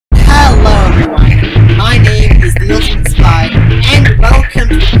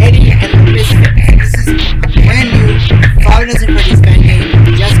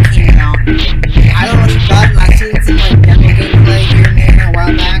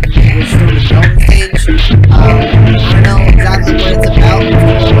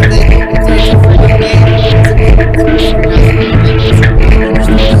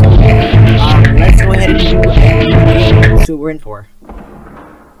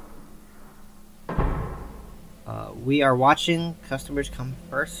we are watching customers come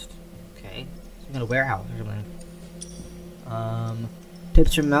first. Okay. Some kind of warehouse or something.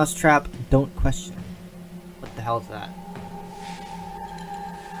 Tips from Mousetrap, don't question. What the hell is that?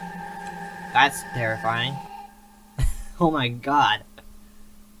 That's terrifying. Oh my god.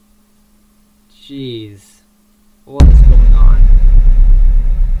 Jeez. What is going on?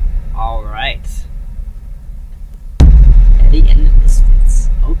 Alright. Eddie and the Misfits.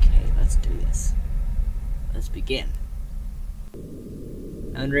 Okay, let's do this. Let's begin.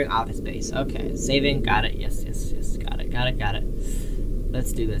 Entering office space. Okay, saving. Got it. Yes. Got it.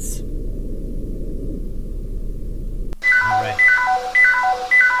 Let's do this. Alright.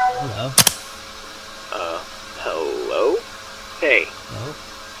 Hello. Hello? Hey. Hello?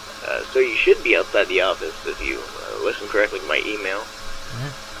 So you should be outside the office if you listened correctly to my email.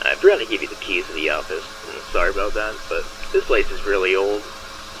 Yeah. I forgot to give you the keys to the office. Sorry about that, but this place is really old.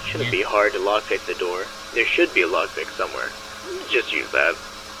 Shouldn't be hard to lockpick the door. There should be a lockpick somewhere. Just use that.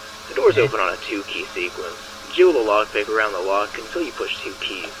 The door's open on a 2-key sequence. Jiggle the lockpick around the lock until you push 2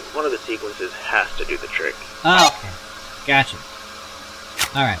 keys. One of the sequences has to do the trick. Oh, okay. Gotcha.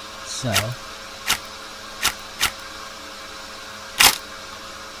 Alright, so...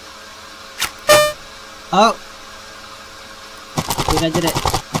 Oh! I think I did it.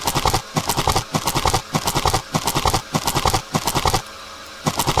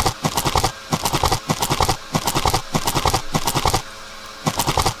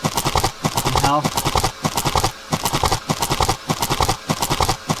 What the hell?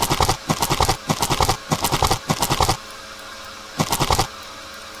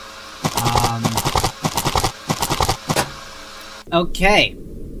 Okay.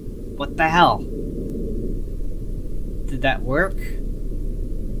 What the hell? Did that work?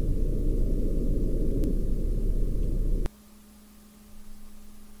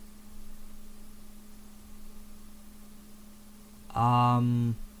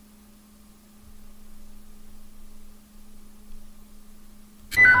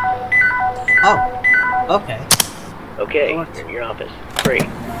 Oh! Okay. Okay, you're in your office. Great.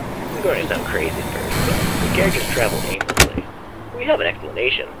 I'm going to sound crazy first, but the characters travel aimlessly. We have an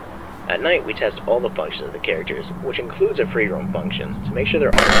explanation. At night, we test all the functions of the characters, which includes their free roam functions, to make sure there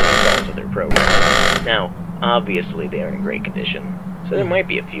aren't any faults with their program. Now, obviously they are in great condition, so there might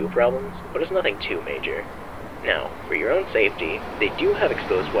be a few problems, but it's nothing too major. Now, for your own safety, they do have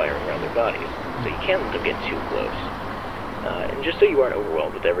exposed wiring around their bodies, so you can't let them get too close. And just so you aren't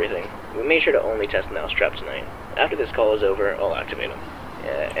overwhelmed with everything, we made sure to only test Mousetrap tonight. After this call is over, I'll activate them.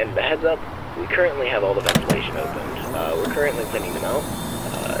 And a heads up, we currently have all the ventilation opened. We're currently cleaning them out.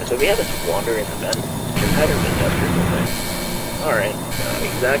 So if you happen to wander in the vent, just head into the test or something. Alright,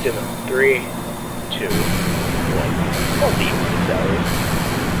 exact in 3, 2, 1. I'll see you in 6 hours.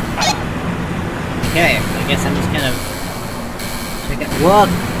 Okay, I guess I'm just gonna check it. Whoa!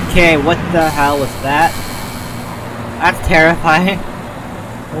 Okay, what the hell was that? That's terrifying.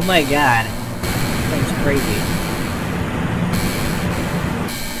 Oh my god. This thing's crazy.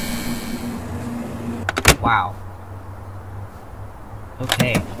 Wow.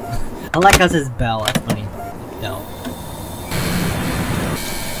 Okay. I like how it says bell. That's funny. Bell.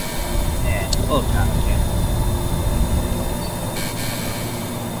 Yeah. Oh god, okay.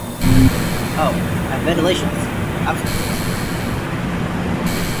 Oh, I have ventilation. Absolutely.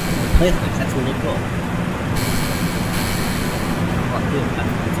 Placements, that's really cool. Oh, dude,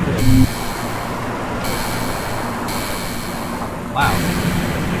 that's cool. Wow.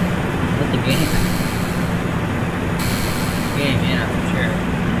 What the game? Yeah, for sure.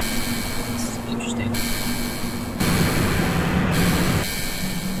 This is interesting.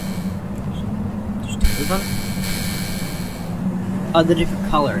 This one? Oh, the different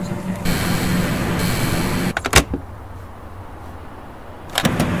colors, okay.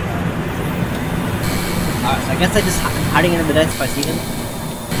 Alright, so I guess I'm hiding under the desk if I see them.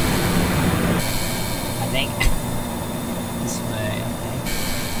 I think. This way, okay.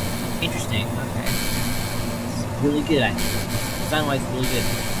 Interesting, okay. It's really good, actually. Sound-wise, really good.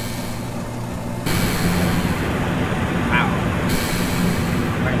 Wow.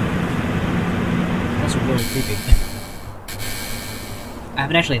 That's really creepy. I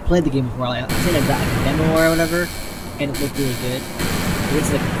haven't actually played the game before. Like, I've seen a demo or whatever, and it looked really good. But this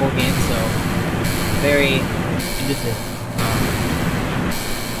is like a full game, so very interesting.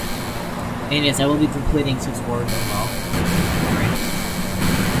 And yes, I will be completing 6 words as well. Alright.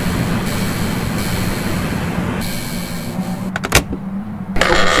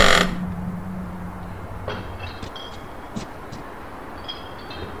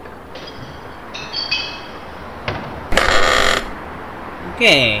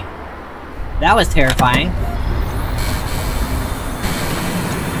 Okay. That was terrifying.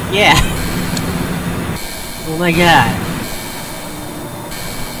 Yeah. Oh my god.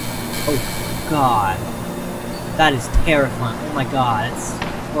 Oh god. That is terrifying. Oh my god, it's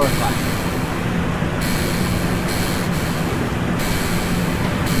horrifying.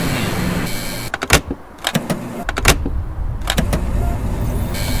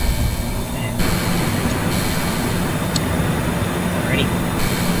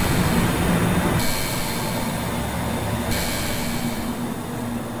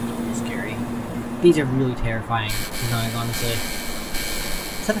 These are really terrifying designs, honestly.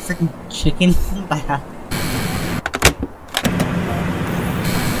 Is that a freaking chicken?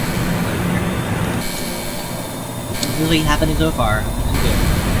 What's really happening so far? The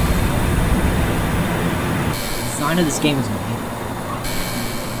design of this game is amazing.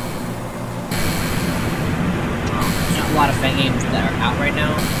 There's not a lot of fan games that are out right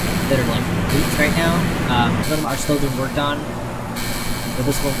now, that are like leaks right now. Some of them are still being worked on, but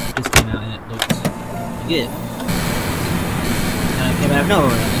this one just came out and it looks good. Came out of nowhere.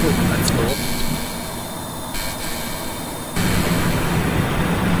 That's cool.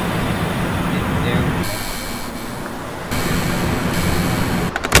 There.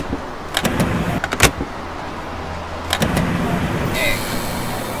 Okay.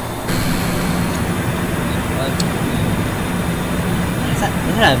 Is that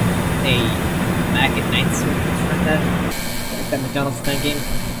a Mac at Night switch like that? Like that McDonald's fan game?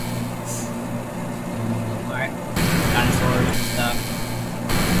 Dinosaurs and stuff.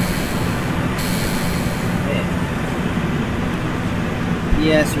 Okay.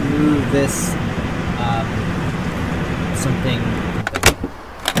 Yes, remove this, something.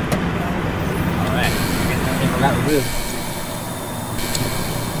 Alright, never got removed.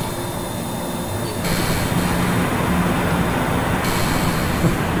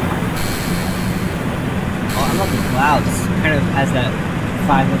 Oh, I love the clouds. It kind of has that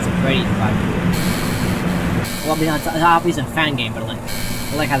 5 minutes of Freddy vibe. Well, I mean, it's obviously a fan game, but I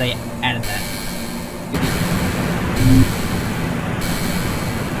like how they added that.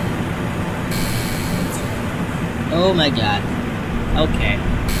 Oh my god. Okay.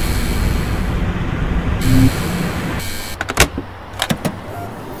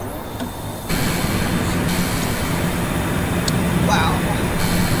 Wow.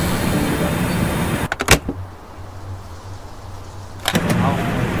 How was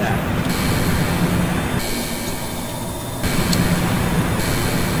that?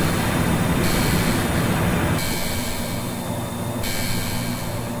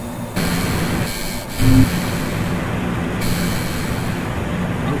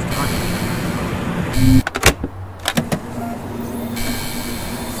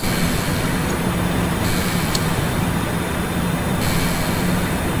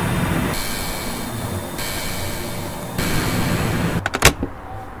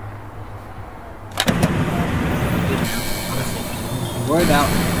 Worry about.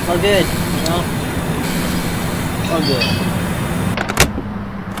 It's all good, you know? It's all good.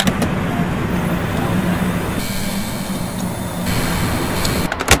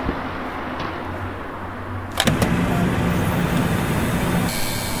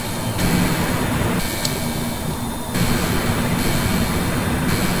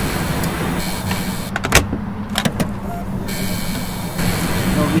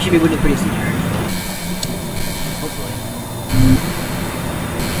 Well, we should be winning pretty soon here. Hopefully.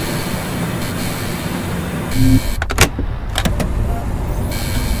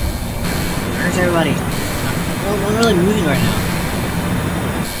 Where's everybody? I'm really moving right now.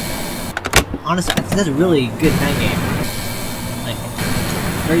 Honestly, this is a really good fan game. Like,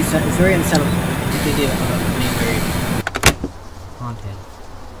 it's very unsettling. It's a deal about being very haunted.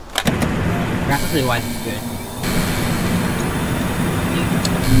 Graphically wise, it's good.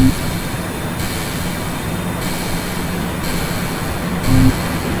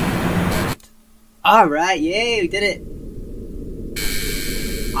 Alright, yay, we did it!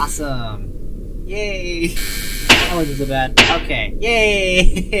 Awesome! Yay! That wasn't so bad. Okay,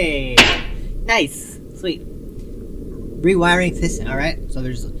 yay! Nice! Sweet. Rewiring system, alright? So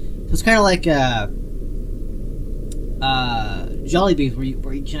it's kind of like, Jollibee,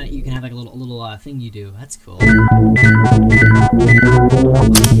 where you can have like a little thing you do. That's cool. Okay.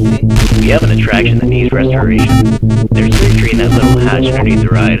 We have an attraction that needs restoration. There's surgery in that little hatch underneath the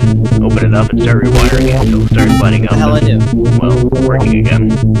ride. Open it up and start rewiring it so it'll start lighting up. What the hell I do? Well, working again.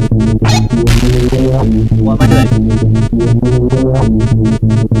 What am I doing?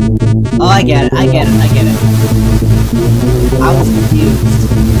 Oh, I get it. I get it. I was confused.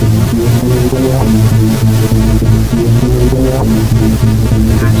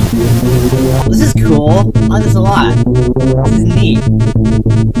 This is cool. I like this a lot. This is neat.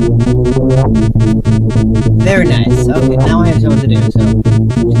 Very nice. Okay, now I have what to do, so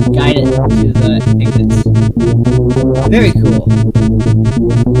just guide it to the exits. Very cool.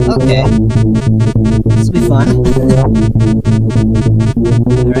 Okay. This will be fun.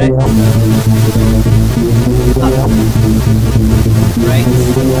 Alright. Up. Right.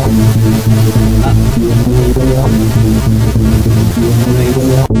 Up. Right.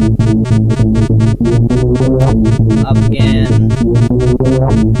 Up again.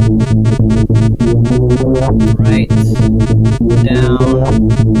 Right. Down.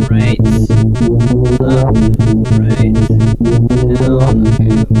 Right. Up. Right. Down.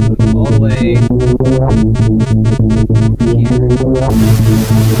 Okay. All the way over here.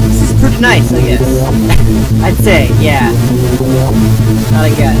 This is pretty nice, I guess. I'd say, yeah. Not a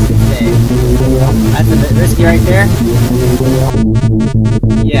guess, I'd say. That's a bit risky right there.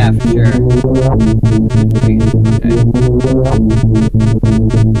 Yeah, for sure. Okay.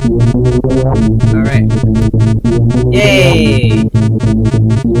 Alright. Yay!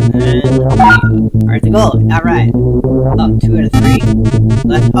 And alright, the goal. Alright. Oh, 2 out of 3.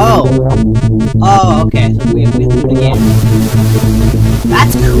 Left. Oh! Oh, okay. So we have to do it again.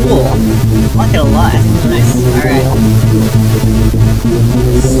 That's cool. I like it a lot. That's really nice. Alright.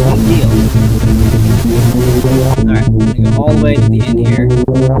 Sweet deal. Alright, I'm gonna go all the way to the end here.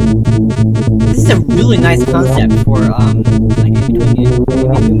 This is a really nice concept for, like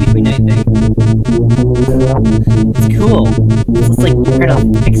in between night thing. It's cool. It's just like you're kind of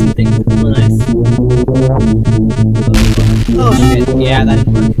fixing things. It's really nice. Oh shit. Yeah, that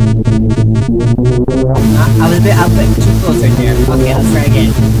didn't work. I was a bit too close right there. Okay, let's try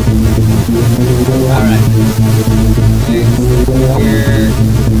again. Alright. Okay, here.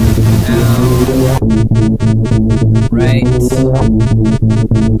 Down. Right.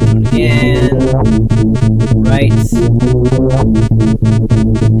 Again. Right.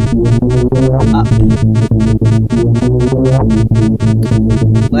 Up.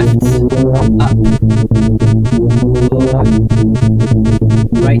 Left. Up. Forward.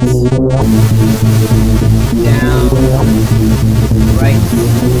 Right. Down. Right.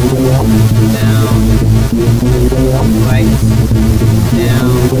 Down. Right.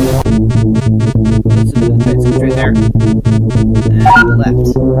 Down. It's right there. And left.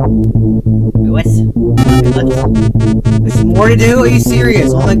 Wait, what? Okay, left. There's more to do? Are you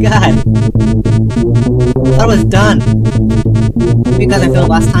serious? Oh my god. I thought it was done. Because I felt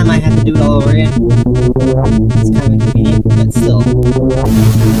last time I had to do it all over again. It's kind of inconvenient, but still.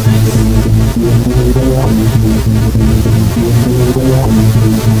 Nice.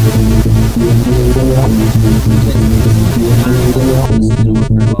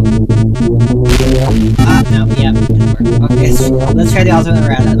 Ah, no, yeah, didn't work. Okay, let's try the alternate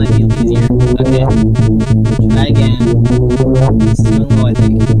route, that might be easier. Okay. Try again. This is going low, I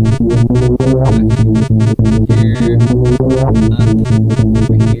think. Okay. Here. Up.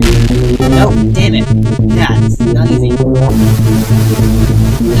 Over here. Nope, damn it. Yeah, it's not easy.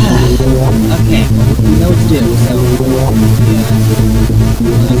 Okay, well, we know what to do, so... Yeah.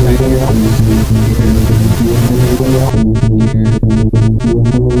 Let's try here. Here.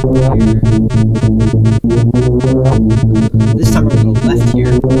 This time we're going to go left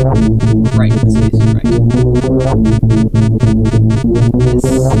here. Right, in this case, right. Yes.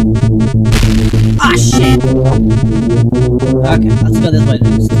 Ah, shit! Okay, let's go this way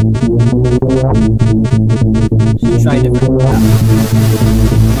next. Just try a different route.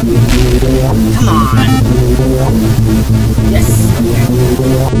 Come on! Yes! Okay.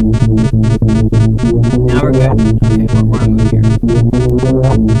 Now we're good. Okay, we're gonna move here.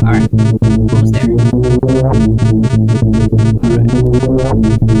 Alright. Almost there. Alright.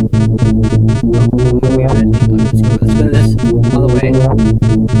 Oh, we have it. Let's go to this. All the way.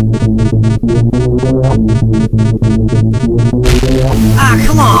 Ah,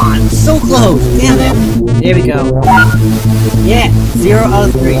 come on! So close! Damn it! There we go. Yeah! 0 out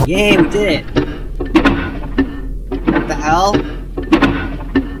of 3. Yay, we did it! What the hell?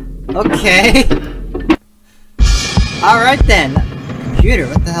 Okay. Alright then. Computer,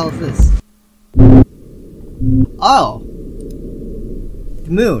 what the hell is this? Oh.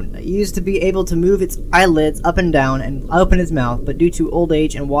 The moon. It used to be able to move its eyelids up and down and open its mouth, but due to old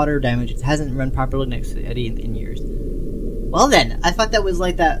age and water damage, it hasn't run properly next to Eddie in years. Well then, I thought that was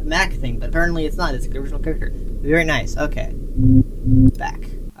like that Mac thing, but apparently it's not. It's the original character. Very nice. Okay. Back.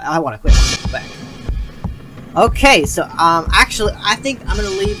 I want to quit. Back. Okay, so, actually, I think I'm gonna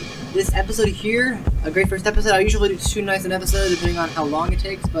leave this episode here. A great first episode. I usually do 2 nights an episode, depending on how long it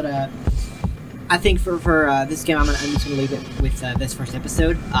takes, but, I I think for this game, I'm just gonna leave it with this first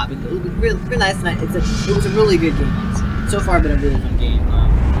episode. It was real nice, and it was a really good game. So far, been a really fun game.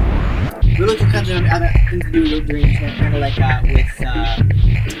 Really cool kinds of other things to do during the trip, kind of like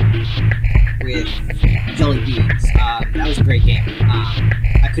with Jollibee. That was a great game.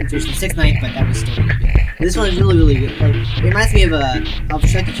 I couldn't finish the 6th night, but that was still really good. But this one is really good. Like, it reminds me of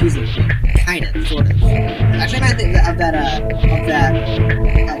Chuck E. Cheese a little bit, kind of, sort of. Actually, I think of that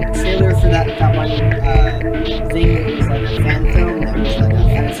trailer for that one thing that was like a fan film, that was like a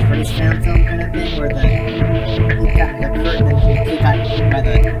Freddy's fan film kind of thing, where he got the curtain and he got eaten by the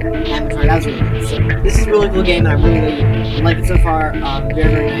animatronic. That was really good. So this is a really cool game, and I really like it so far.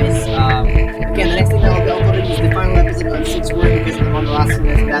 Very nice. Again, the next thing that I'll be uploading is the final episode of 6 Word, because I'm on the last one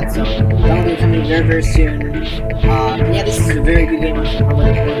of that, so that'll be coming very soon. Yeah, this is a very good game.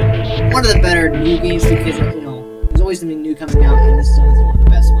 One of the better new games, because there's always something new coming out, and this is one of the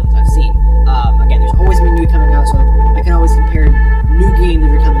best ones I've seen. Again, there's always something new coming out, so I can always compare new games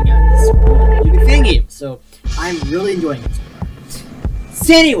that are coming out in this really good fan game. So I'm really enjoying it so far.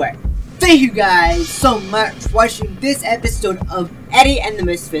 So anyway, thank you guys so much for watching this episode of Eddie and the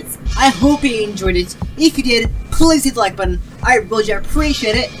Misfits. I hope you enjoyed it. If you did, please hit the like button. I really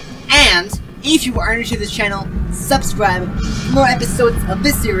appreciate it. And if you are new to this channel, subscribe for more episodes of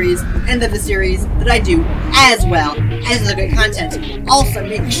this series and of the series that I do, as well as other good content. Also,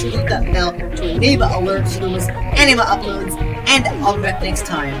 make sure to hit that bell to enable alerts for those anime uploads, and I'll be back next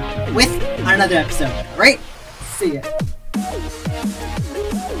time with another episode. Alright? See ya.